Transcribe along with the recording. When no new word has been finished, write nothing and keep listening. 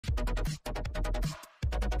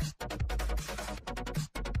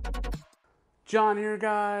John here,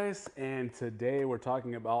 guys, and today we're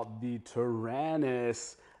talking about the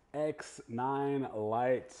Taranis X9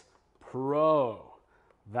 Lite Pro.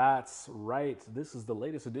 That's right, this is the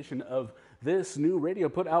latest edition of this new radio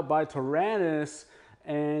put out by Taranis,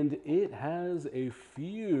 and it has a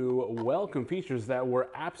few welcome features that were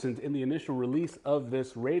absent in the initial release of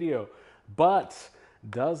this radio. But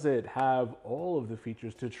does it have all of the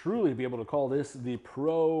features to truly be able to call this the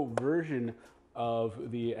Pro version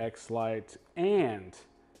of the X Lite? And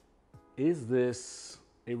is this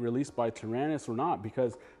a release by Taranis or not?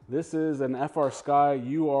 Because this is an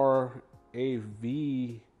FrSky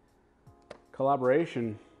URAV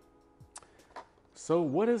collaboration. So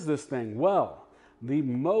what is this thing? Well, the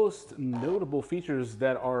most notable features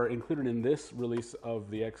that are included in this release of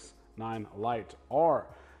the X9 Lite are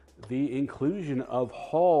the inclusion of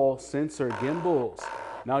Hall sensor gimbals.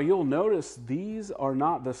 Now you'll notice these are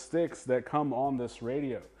not the sticks that come on this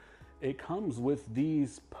radio. It comes with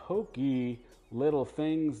these pokey little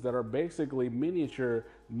things that are basically miniature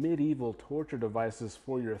medieval torture devices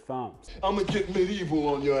for your thumbs. I'm gonna get medieval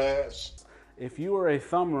on your ass. If you are a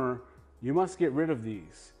thumber, you must get rid of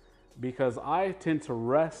these, because I tend to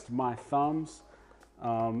rest my thumbs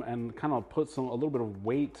and kind of put a little bit of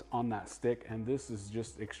weight on that stick, and this is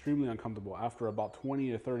just extremely uncomfortable. After about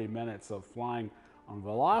 20 to 30 minutes of flying on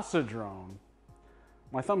Velocidrone,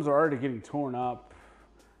 my thumbs are already getting torn up.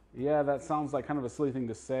 Yeah, that sounds like kind of a silly thing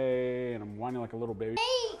to say, and I'm whining like a little baby.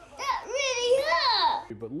 Hey, that really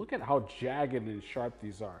hurt! But look at how jagged and sharp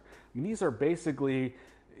these are. I mean, these are basically,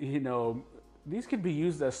 you know, these could be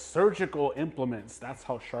used as surgical implements. That's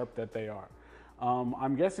how sharp that they are.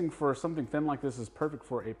 I'm guessing for something thin like this is perfect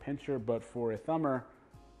for a pincher, but for a thumber,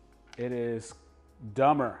 it is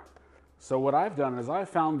dumber. So what I've done is I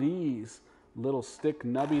found these little stick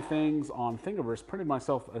nubby things on Thingiverse, printed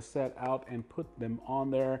myself a set out and put them on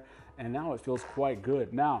there, and now it feels quite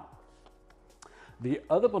good. Now, the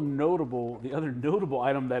other notable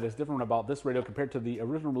item that is different about this radio compared to the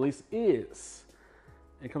original release is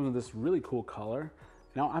it comes in this really cool color.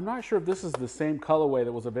 Now, I'm not sure if this is the same colorway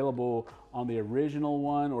that was available on the original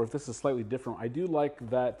one or if this is slightly different. I do like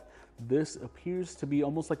that this appears to be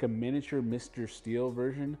almost like a miniature Mr. Steel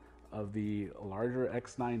version of the larger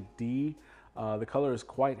X9D. The color is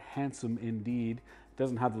quite handsome indeed. It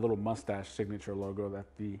doesn't have the little mustache signature logo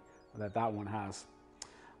that that one has.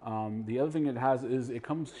 The other thing it has is it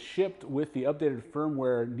comes shipped with the updated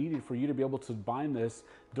firmware needed for you to be able to bind this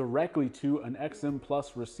directly to an XM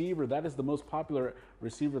Plus receiver. That is the most popular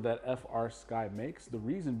receiver that FrSky makes. The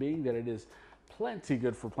reason being that it is plenty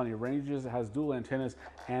good for plenty of ranges. It has dual antennas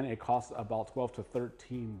and it costs about $12 to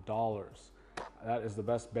 $13. That is the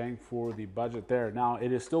best bang for the budget there. Now,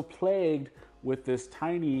 it is still plagued with this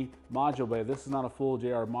tiny module bay. This is not a full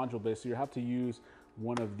JR module bay, so you have to use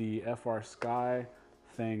one of the FrSky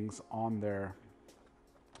things on there.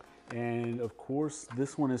 And of course,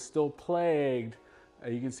 this one is still plagued.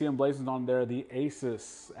 You can see emblazoned on there the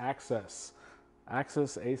ACES, I don't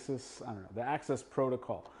know, the Access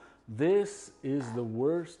protocol. This is the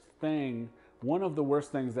worst thing, one of the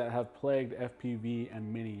worst things that have plagued FPV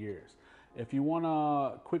in many years. If you want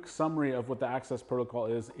a quick summary of what the Access protocol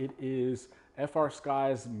is, it is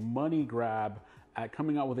FrSky's money grab at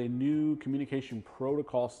coming out with a new communication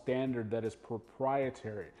protocol standard that is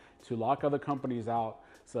proprietary to lock other companies out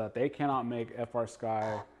so that they cannot make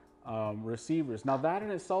FrSky receivers. Now, that in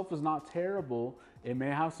itself is not terrible. It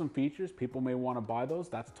may have some features. People may want to buy those.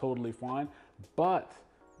 That's totally fine. But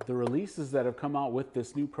the releases that have come out with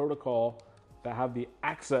this new protocol that have the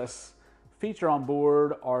Access feature on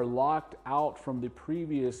board are locked out from the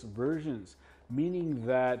previous versions, meaning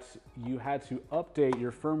that you had to update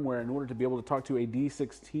your firmware in order to be able to talk to a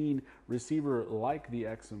D16 receiver like the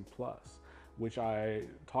XM Plus, which I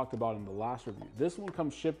talked about in the last review. This one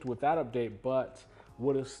comes shipped with that update, but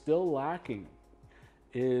what is still lacking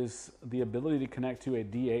is the ability to connect to a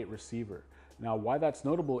D8 receiver. Now, why that's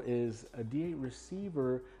notable is a D8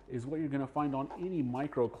 receiver is what you're gonna find on any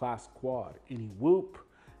micro class quad, any Whoop,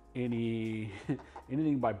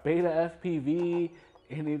 anything by Beta FPV,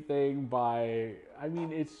 anything by, I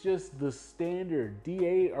mean, it's just the standard.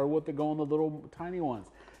 D8 are what they go on the little tiny ones.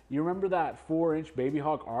 You remember that 4-inch Baby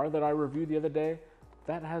Hawk R that I reviewed the other day?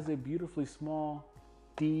 That has a beautifully small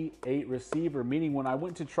D8 receiver, meaning when I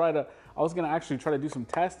went to I was gonna actually try to do some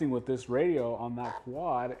testing with this radio on that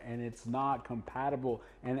quad, and it's not compatible.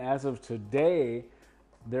 And as of today,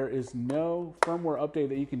 there is no firmware update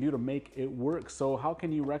that you can do to make it work. So how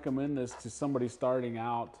can you recommend this to somebody starting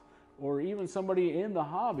out or even somebody in the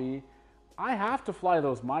hobby? I have to fly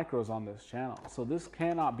those micros on this channel, so this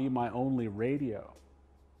cannot be my only radio.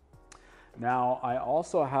 Now, I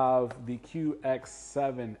also have the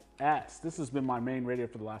QX7S. This has been my main radio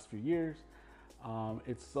for the last few years.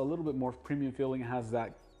 It's a little bit more premium feeling. It has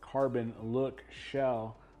that carbon look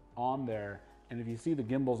shell on there. And if you see the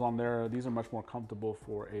gimbals on there, these are much more comfortable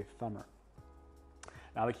for a thumber.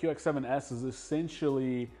 Now, the QX7S is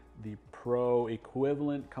essentially the Pro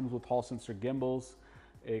equivalent. Comes with Hall sensor gimbals.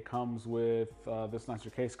 It comes with this nicer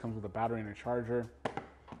case, comes with a battery and a charger.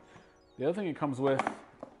 The other thing it comes with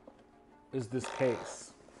is this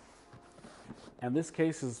case. And this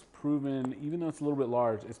case is proven, even though it's a little bit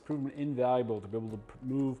large, it's proven invaluable to be able to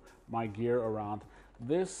move my gear around.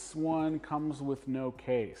 This one comes with no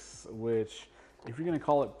case, which, if you're gonna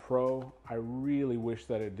call it Pro, I really wish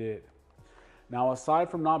that it did. Now, aside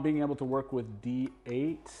from not being able to work with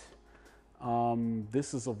D8,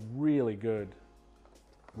 this is a really good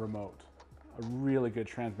remote, a really good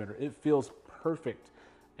transmitter. It feels perfect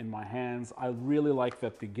in my hands. I really like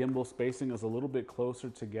that the gimbal spacing is a little bit closer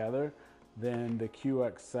together than the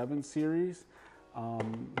QX7 series.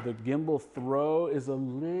 The gimbal throw is a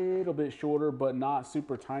little bit shorter, but not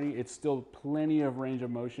super tiny. It's still plenty of range of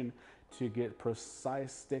motion to get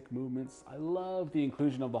precise stick movements. I love the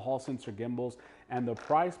inclusion of the Hall sensor gimbals, and the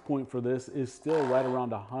price point for this is still right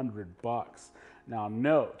around $100. Now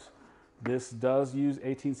note, this does use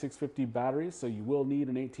 18650 batteries, so you will need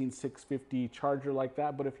an 18650 charger like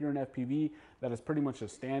that. But if you're an FPV, that is pretty much a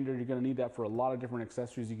standard. You're gonna need that for a lot of different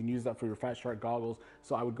accessories. You can use that for your Fat Shark goggles.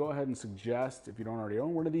 So I would go ahead and suggest, if you don't already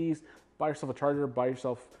own one of these, buy yourself a charger, buy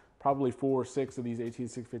yourself probably 4 or 6 of these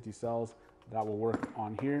 18650 cells. That will work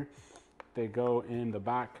on here. They go in the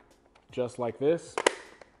back just like this.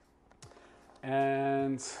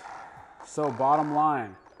 And so bottom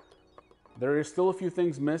line, there is still a few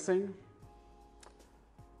things missing.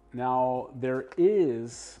 Now, there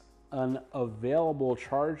is an available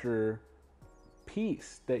charger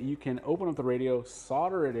piece that you can open up the radio,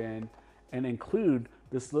 solder it in, and include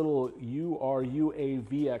this little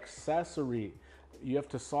URUAV accessory. You have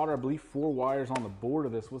to solder, I believe, 4 wires on the board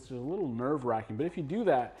of this, which is a little nerve-wracking. But if you do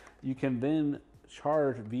that, you can then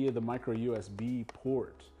charge via the micro USB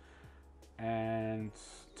port. And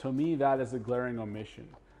to me, that is a glaring omission.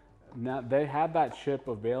 Now, they had that chip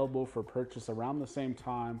available for purchase around the same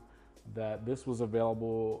time that this was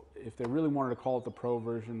available. If they really wanted to call it the Pro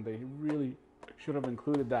version, they really should have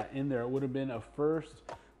included that in there. It would have been a first,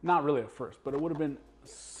 not really a first, but it would have been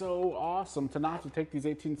so awesome to not have to take these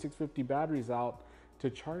 18650 batteries out to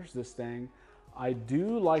charge this thing. I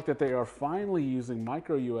do like that they are finally using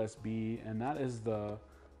micro USB, and that is the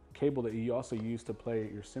cable that you also use to play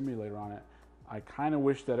your simulator on it. I kind of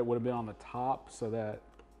wish that it would have been on the top so that,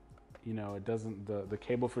 you know, it doesn't, the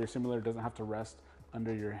cable for your simulator doesn't have to rest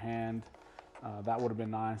under your hand. That would have been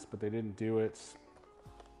nice, but they didn't do it.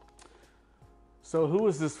 So who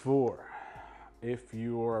is this for? If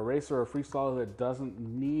you're a racer or a freestyler that doesn't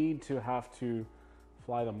need to have to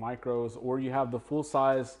fly the micros, or you have the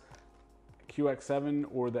full-size QX7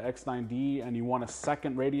 or the X9D and you want a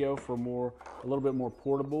second radio for a little bit more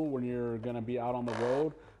portable when you're gonna be out on the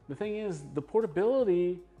road. The thing is, the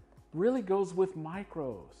portability really goes with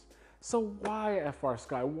micros. So why, FR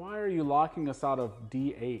Sky? Why are you locking us out of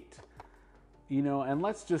D8? You know, and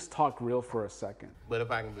let's just talk real for a second. But if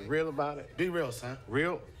I can be real about it, be real, son.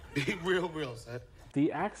 Real. Be real, son.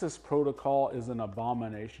 The access protocol is an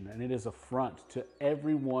abomination, and it is a affront to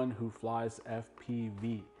everyone who flies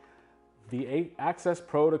FPV. The access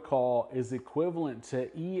protocol is equivalent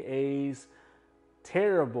to EA's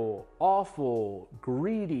terrible, awful,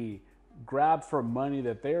 greedy grab for money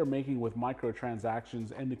that they are making with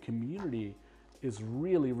microtransactions, and the community is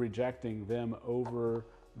really rejecting them over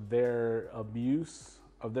their abuse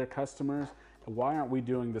of their customers. Why aren't we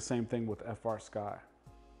doing the same thing with FR Sky?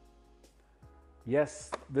 Yes,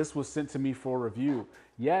 this was sent to me for review.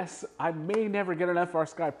 Yes, I may never get an FR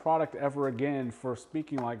Sky product ever again for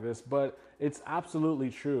speaking like this, but it's absolutely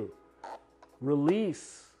true.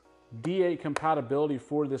 Release D8 compatibility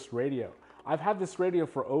for this radio. I've had this radio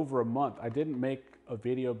for over a month. I didn't make a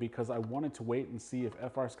video because I wanted to wait and see if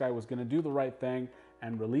FR Sky was going to do the right thing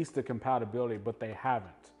and release the compatibility, but they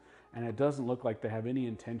haven't. And it doesn't look like they have any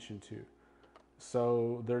intention to.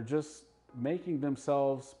 So they're just making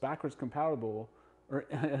themselves backwards compatible, or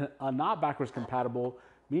not backwards compatible,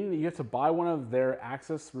 meaning that you have to buy one of their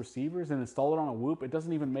access receivers and install it on a Whoop. It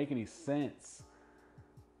doesn't even make any sense.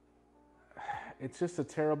 It's just a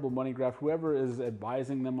terrible money grab. Whoever is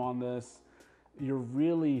advising them on this, you're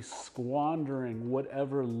really squandering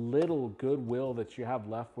whatever little goodwill that you have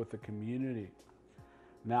left with the community.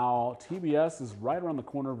 Now, TBS is right around the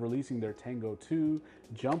corner of releasing their Tango 2.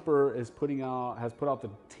 Jumper is has put out the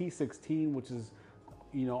T16, which is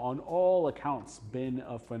you know, on all accounts, been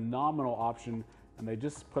a phenomenal option. And they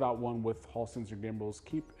just put out one with Hall sensor gimbals.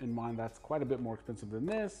 Keep in mind that's quite a bit more expensive than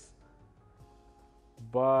this.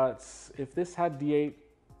 But if this had D8,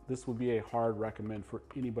 this would be a hard recommend for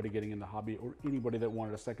anybody getting in the hobby, or anybody that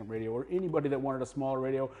wanted a second radio, or anybody that wanted a smaller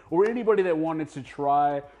radio, or anybody that wanted to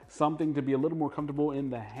try something to be a little more comfortable in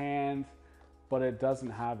the hand, but it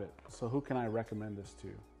doesn't have it. So who can I recommend this to?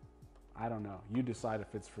 I don't know. You decide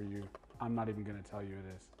if it's for you. I'm not even going to tell you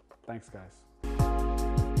it is. Thanks, guys.